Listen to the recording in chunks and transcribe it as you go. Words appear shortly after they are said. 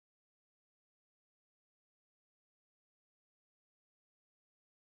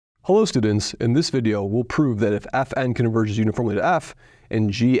Hello students, in this video we'll prove that if Fn converges uniformly to F and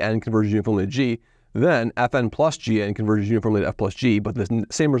Gn converges uniformly to G, then Fn plus Gn converges uniformly to F plus G, but the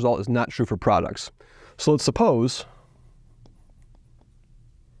same result is not true for products. So let's suppose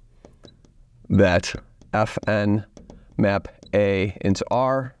that Fn map A into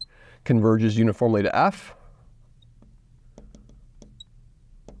R converges uniformly to F,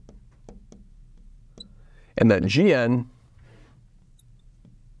 and that Gn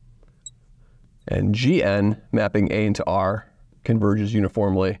and Gn mapping A into R converges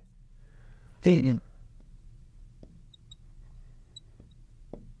uniformly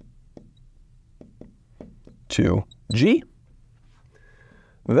to G.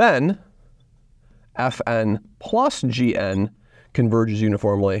 Then Fn plus Gn converges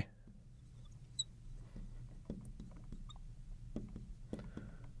uniformly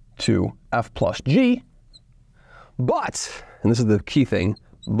to F plus G. But, and this is the key thing,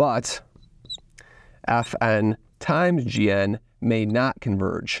 but Fn times Gn may not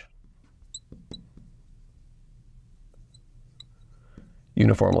converge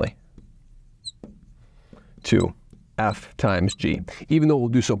uniformly to F times G, even though we'll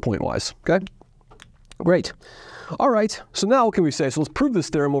do so pointwise, okay? Great. All right, so now what can we say? So let's prove this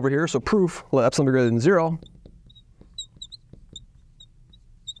theorem over here. So proof, let epsilon be greater than 0,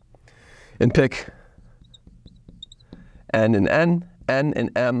 and pick n and n, n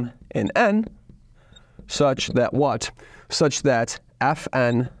and m and n, such that what? Such that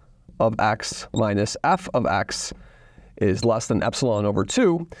Fn of x minus f of x is less than epsilon over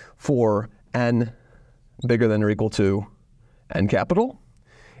 2 for n bigger than or equal to n capital,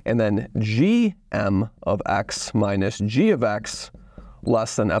 and then Gm of x minus g of x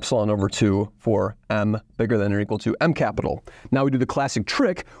less than epsilon over 2 for m bigger than or equal to m capital. Now we do the classic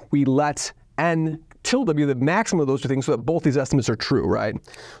trick. We let n tilde be the maximum of those two things so that both these estimates are true, right?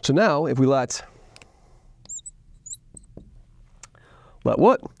 So now if we let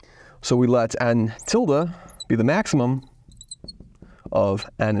what? So we let n tilde be the maximum of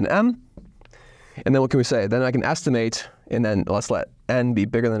n and m. And then what can we say? Then I can estimate, and then let's let n be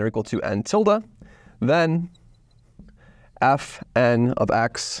bigger than or equal to n tilde. Then Fn of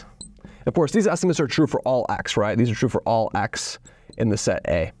x. Of course, these estimates are true for all x, right? These are true for all x in the set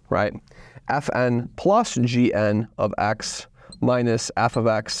A, right? Fn plus Gn of x minus f of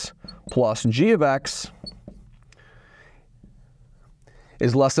x plus g of x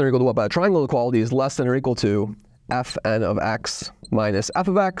is less than or equal to what? By a triangle equality is less than or equal to Fn of x minus f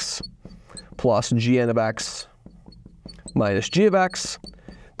of x plus Gn of x minus g of x.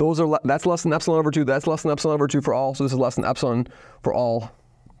 That's less than epsilon over 2. That's less than epsilon over 2 for all. So this is less than epsilon for all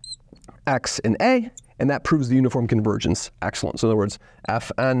x in A. And that proves the uniform convergence. Excellent. So in other words,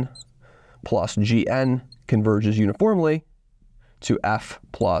 Fn plus Gn converges uniformly to F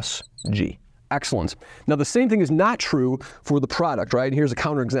plus G. Excellent. Now the same thing is not true for the product, right? Here's a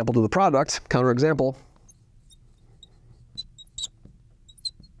counterexample to the product. Counterexample.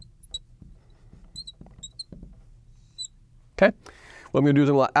 Okay. What I'm going to do is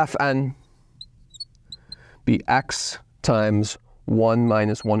I'm going to let Fn be x times 1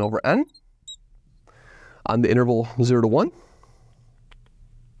 minus 1 over n on the interval 0 to 1.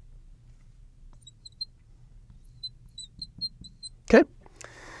 Okay.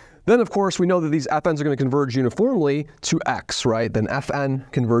 Then, of course, we know that these Fn's are going to converge uniformly to x, right? Then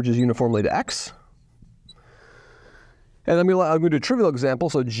Fn converges uniformly to x. And I'm going to do a trivial example.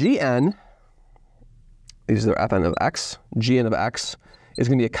 So Gn, these are Fn of x, Gn of x is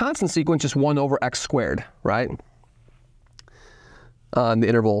going to be a constant sequence, just 1 over x squared, right? On the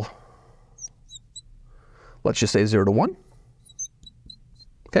interval, let's just say 0 to 1.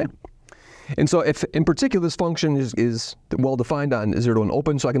 Okay. And so if, in particular, this function is well defined on 0 to 1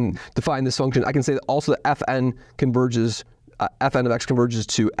 open, so I can define this function. I can say that also that Fn converges, Fn of x converges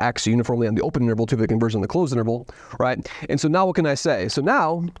to x uniformly on the open interval to the converges on the closed interval, right? And so now what can I say? So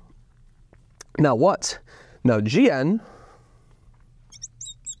now what? Now Gn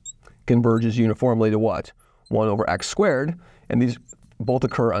converges uniformly to what? 1 over x squared, and these both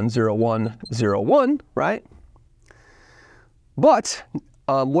occur on 0, 1, 0, 1, right? But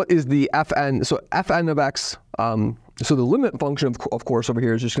what is the Fn? So Fn of x, so the limit function, of course, over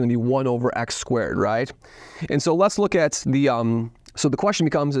here is just going to be 1 over x squared, right? And so let's look at the, so the question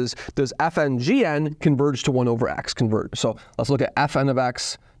becomes is, does Fn Gn converge to 1 over x converge? So let's look at Fn of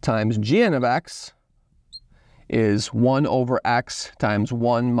x times Gn of x is 1 over x times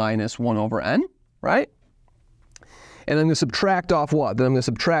 1 minus 1 over n, right? And I'm going to subtract off what? Then I'm going to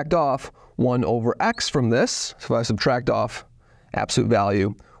subtract off 1 over x from this. So if I subtract off absolute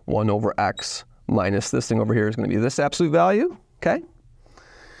value, 1 over x minus this thing over here is going to be this absolute value, okay?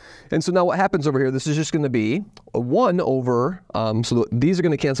 And so now what happens over here, this is just going to be a 1 over, so these are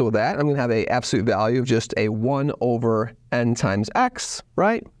going to cancel with that. I'm going to have an absolute value of just a 1 over n times x,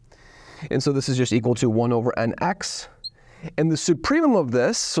 right? And so this is just equal to 1 over nx. And the supremum of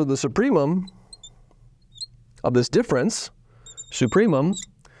this, so the supremum of this difference, supremum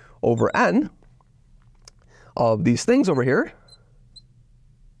over n of these things over here,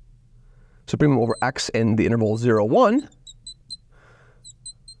 supremum over x in the interval 0, 1,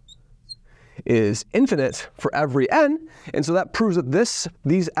 is infinite for every n, and so that proves that these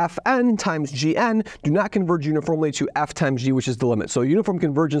fn times gn do not converge uniformly to f times g, which is the limit. So uniform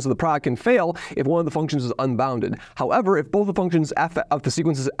convergence of the product can fail if one of the functions is unbounded. However, if both the functions f of the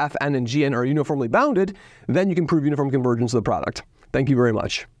sequences fn and gn are uniformly bounded, then you can prove uniform convergence of the product. Thank you very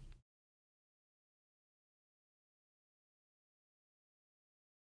much.